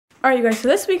Alright you guys, so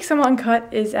this week's Somewhat Uncut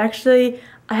is actually,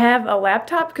 I have a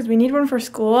laptop because we need one for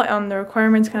school. The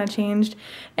requirements kind of changed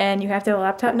and you have to have a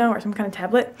laptop now or some kind of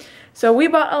tablet. So we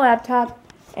bought a laptop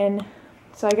and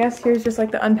so I guess here's just like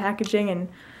the unpackaging and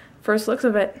first looks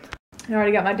of it. I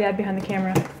already got my dad behind the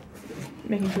camera,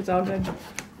 making sure it's all good.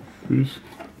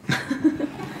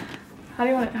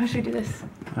 How should we do this?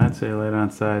 I'd say lay it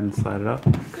on side and slide it up.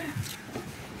 Okay.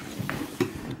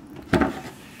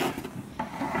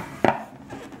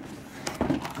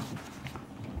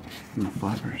 And the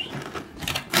flappers.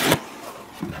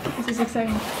 This is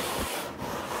exciting.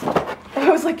 I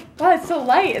was like, wow, it's so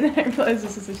light, and then I realized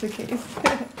this is a suitcase.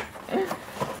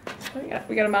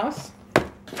 We got a mouse.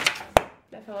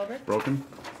 That fell over. Broken?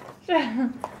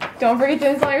 Don't forget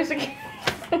to install your security.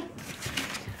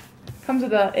 Comes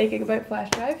with a 8 GB flash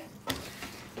drive.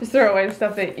 Just throw away the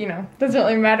stuff that, you know, doesn't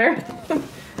really matter.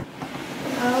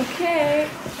 Okay.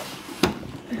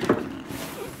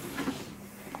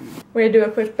 We're gonna do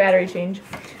a quick battery change.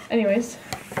 Anyways,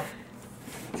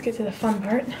 let's get to the fun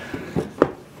part.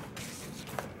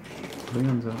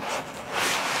 Leon's up.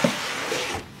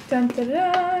 Dun dun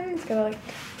dun! It's got like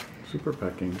Super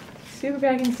packing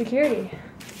security.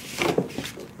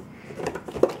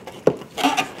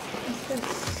 What's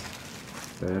this?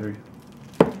 Battery.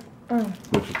 Oh.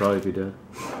 Which would probably be dead.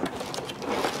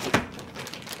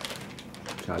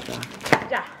 Cha-cha.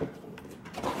 Yeah.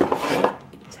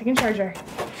 Second charger.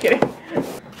 Just kidding.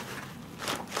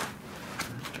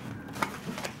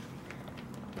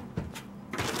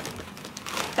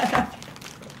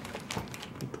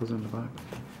 Put those in the box.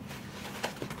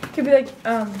 Could be like,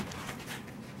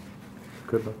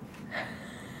 Good luck.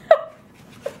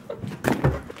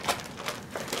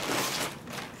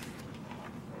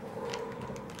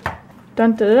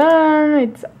 dun dun dun!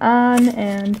 It's on,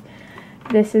 and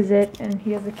this is it. And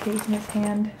he has a case in his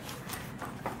hand.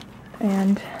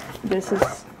 And this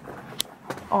is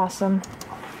awesome.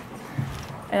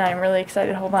 And I'm really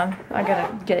excited. Hold on. I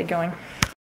gotta get it going.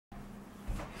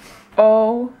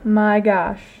 Oh my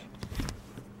gosh.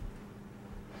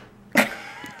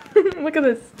 Look at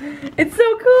this. It's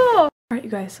so cool! Alright you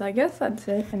guys, so I guess that's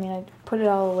it. I mean, I put it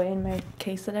all away in my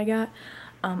case that I got.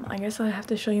 I guess I'll have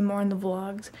to show you more in the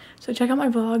vlogs. So check out my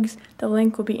vlogs. The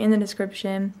link will be in the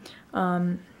description.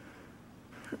 And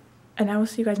I will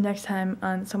see you guys next time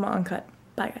on Somewhat Uncut.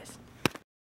 Bye guys.